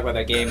people when they talk about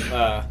that game,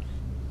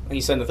 like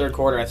you said in the third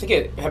quarter, I think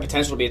it had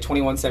potential to be a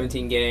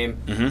 21-17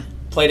 game. Mm-hmm.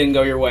 Play didn't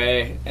go your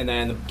way, and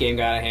then the game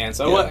got out of hand.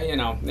 So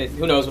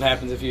who knows what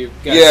happens if you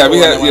got we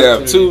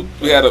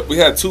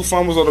had two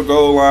fumbles on the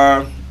goal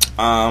line,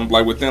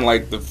 within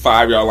the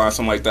 5-yard line,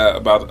 something like that,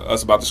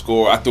 about to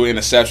score. I threw an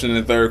interception in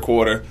the third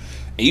quarter,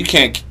 and you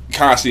can't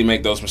constantly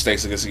make those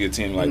mistakes against a good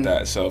team like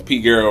that. So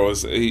Pete Guerrero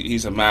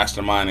he's a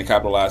mastermind in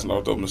capitalizing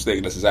on those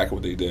mistakes. That's exactly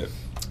what they did.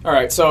 All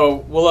right, so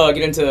we'll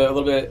get into a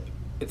little bit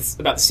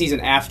about the season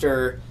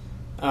after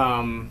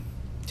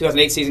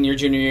 2008 season, your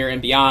junior year,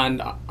 and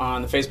beyond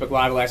on the Facebook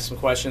Live. We'll ask some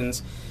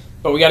questions,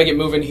 but we got to get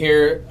moving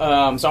here. So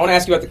I want to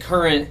ask you about the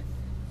current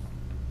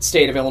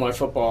state of Illinois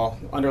football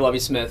under Lovie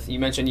Smith. You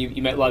mentioned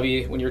you met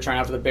Lovie when you were trying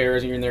out for the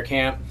Bears and you're in their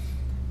camp.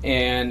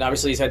 And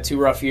obviously he's had 2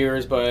 rough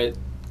years, but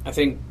I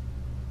think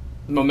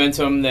the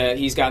momentum that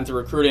he's gotten through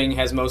recruiting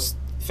has most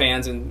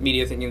fans and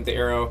media thinking that the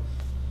arrow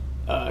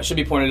should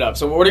be pointed up.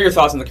 So what are your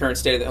thoughts on the current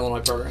state of the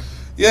Illinois program?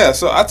 Yeah,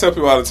 so I tell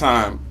people all the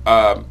time,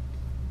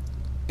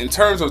 in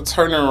terms of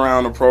turning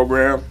around a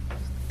program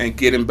and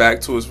getting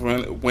back to its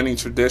winning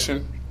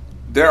tradition,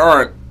 there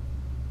aren't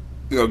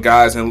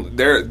guys, and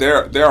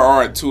there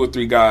aren't 2 or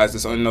 3 guys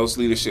that's in those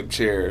leadership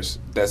chairs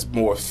that's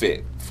more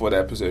fit for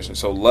that position.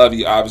 So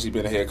Lovie obviously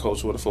been a head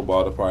coach with the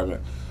football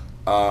department.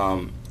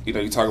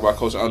 You talk about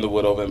Coach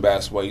Underwood over in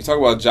basketball. You talk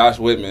about Josh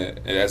Whitman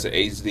as an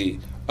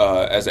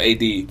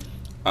AD.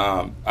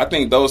 I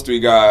think those 3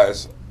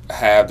 guys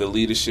have the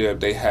leadership.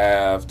 They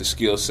have the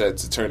skill set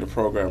to turn the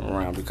program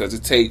around, because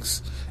it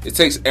takes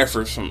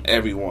effort from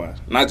everyone,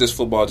 not just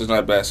football, just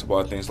not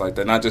basketball, things like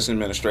that, not just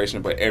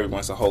administration, but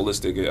everyone's a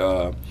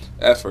holistic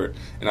effort.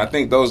 And I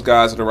think those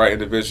guys are the right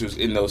individuals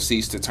in those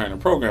seats to turn the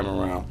program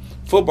around.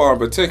 Football,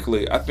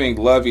 particularly, I think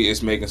Lovie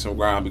is making some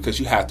ground because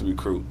you have to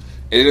recruit,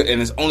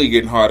 and it's only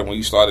getting harder when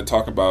you started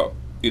talking about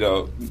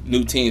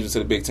new teams into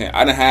the Big Ten.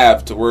 I didn't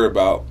have to worry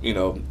about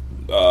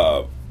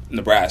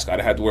Nebraska. I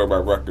didn't have to worry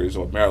about Rutgers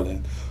or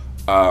Maryland.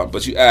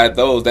 But you add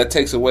those, that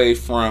takes away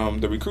from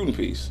the recruiting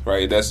piece,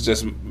 right? That's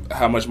just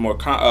how much more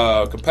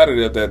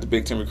competitive that the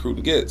Big Ten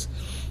recruiting gets.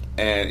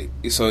 And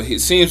so it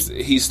seems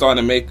he's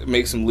starting to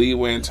make some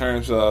leeway in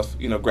terms of,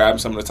 grabbing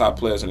some of the top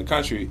players in the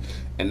country.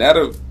 And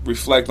that'll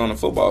reflect on the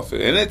football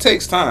field. And it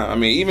takes time. I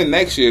mean, even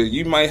next year,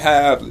 you might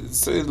have,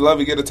 say,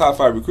 Lovie get a top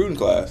 5 recruiting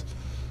class.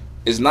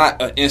 It's not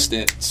an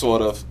instant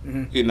sort of,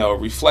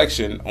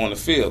 reflection on the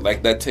field.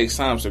 Like, that takes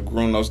time to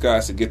groom those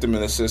guys, to get them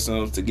in the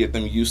systems, to get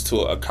them used to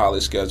a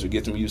college schedule,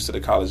 get them used to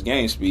the college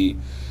game speed,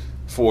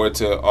 for it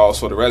to all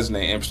sort of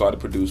resonate and start to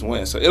produce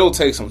wins. So it'll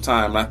take some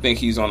time, and I think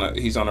he's on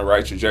the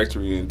right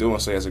trajectory in doing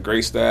so. He has a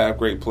great staff,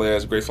 great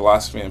players, great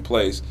philosophy in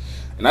place,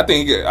 and I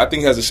think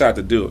he has a shot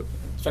to do it.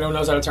 If anyone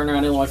knows how to turn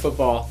around Illinois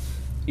football,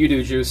 you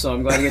do, Juice. So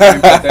I'm glad to get your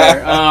input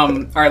there.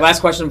 All right, last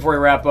question before we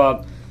wrap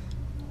up.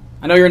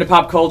 I know you're into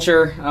pop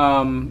culture.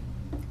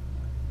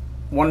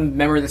 One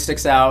memory that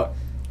sticks out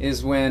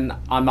is when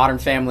on Modern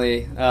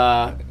Family, when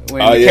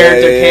the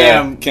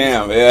character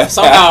Cam,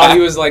 somehow he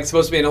was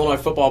supposed to be an Illinois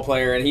football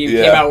player, and he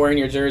came out wearing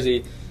your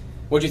jersey.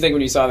 What'd you think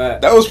when you saw that?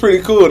 That was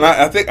pretty cool, and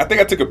I think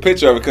I took a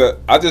picture of it because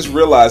I just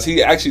realized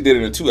he actually did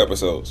it in 2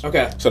 episodes.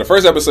 Okay. So the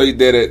first episode he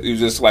did it, he was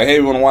just like,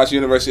 "Hey, we want to watch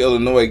University of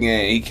Illinois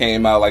game." He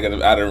came out out of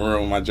the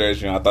room with my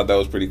jersey, and I thought that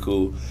was pretty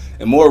cool.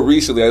 And more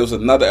recently, it was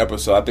another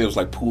episode. I think it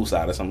was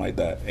poolside or something like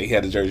that. And he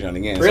had the jersey on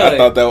again. Really? So I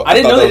thought that I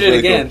didn't know they did it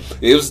again. Cool.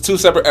 It was 2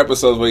 separate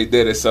episodes where he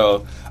did it,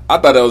 so I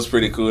thought that was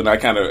pretty cool. And I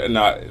kind of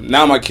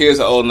now my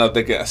kids are old enough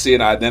they can see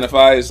and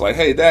identify. It's like,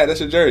 "Hey, Dad, that's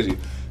your jersey."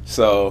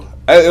 So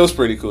it was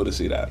pretty cool to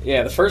see that.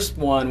 Yeah, the first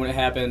one when it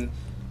happened,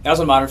 that was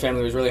when Modern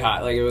Family was really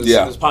hot. It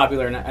was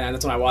popular, and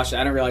that's when I watched it. I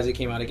didn't realize it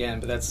came out again,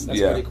 but that's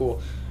pretty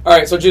cool. All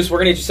right, so Juice, we're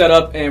gonna get you set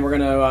up, and we're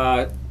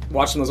gonna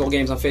watch some of those old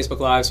games on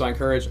Facebook Live. So I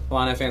encourage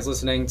Illini fans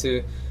listening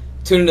to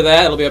tune into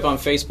that. It'll be up on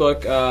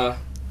Facebook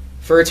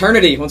for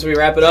eternity once we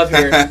wrap it up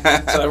here.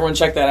 So everyone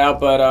check that out.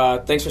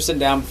 But thanks for sitting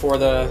down before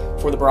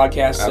the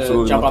broadcast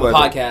to jump on the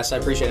podcast. I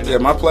appreciate it, man. Yeah,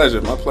 my pleasure.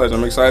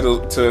 I'm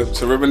excited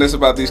to reminisce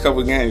about these couple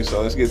of games.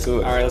 So let's get to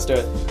it. All right, let's do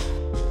it.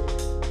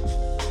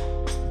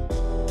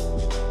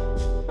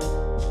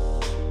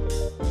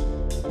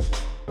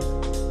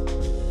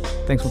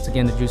 Thanks once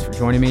again to Juice for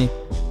joining me.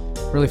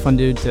 Really fun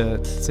dude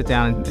to sit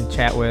down and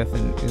chat with,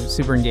 and it was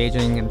super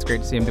engaging, and it's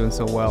great to see him doing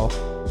so well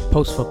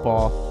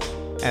post-football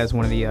as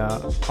one of the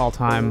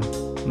all-time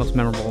most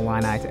memorable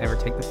Illini to ever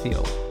take the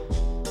field.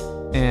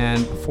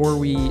 And before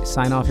we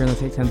sign off here on the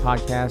Take 10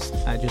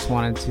 podcast, I just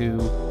wanted to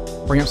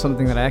bring up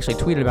something that I actually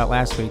tweeted about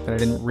last week that I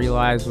didn't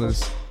realize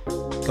was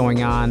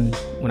going on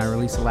when I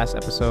released the last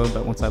episode,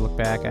 but once I look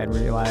back, I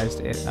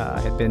realized it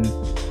had been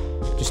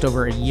just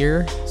over a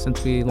year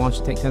since we launched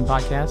the Take 10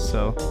 podcast,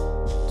 so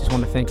just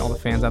want to thank all the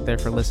fans out there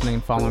for listening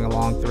and following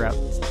along throughout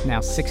now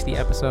 60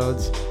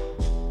 episodes.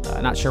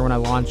 Not sure when I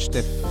launched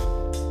if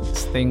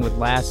this thing would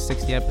last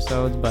 60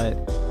 episodes, but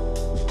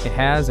it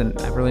has, and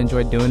I've really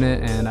enjoyed doing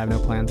it, and I have no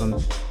plans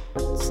on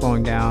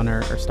slowing down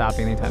or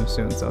stopping anytime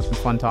soon. So it's been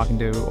fun talking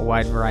to a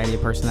wide variety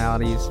of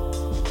personalities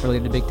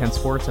related to Big Ten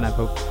sports, and I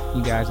hope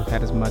you guys have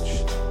had as much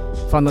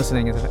fun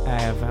listening as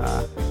I have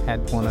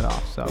had pulling it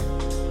off. So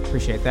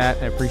appreciate that.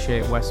 I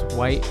appreciate Wes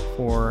White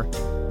for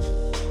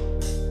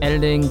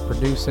editing,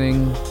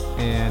 producing,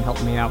 and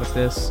helping me out with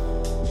this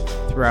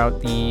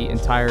throughout the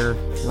entire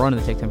run of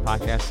the Take 10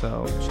 podcast.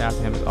 So shout out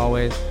to him as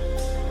always.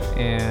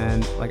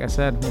 And like I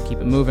said, we'll keep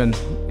it moving,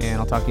 and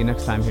I'll talk to you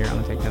next time here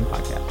on the Take 10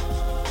 podcast.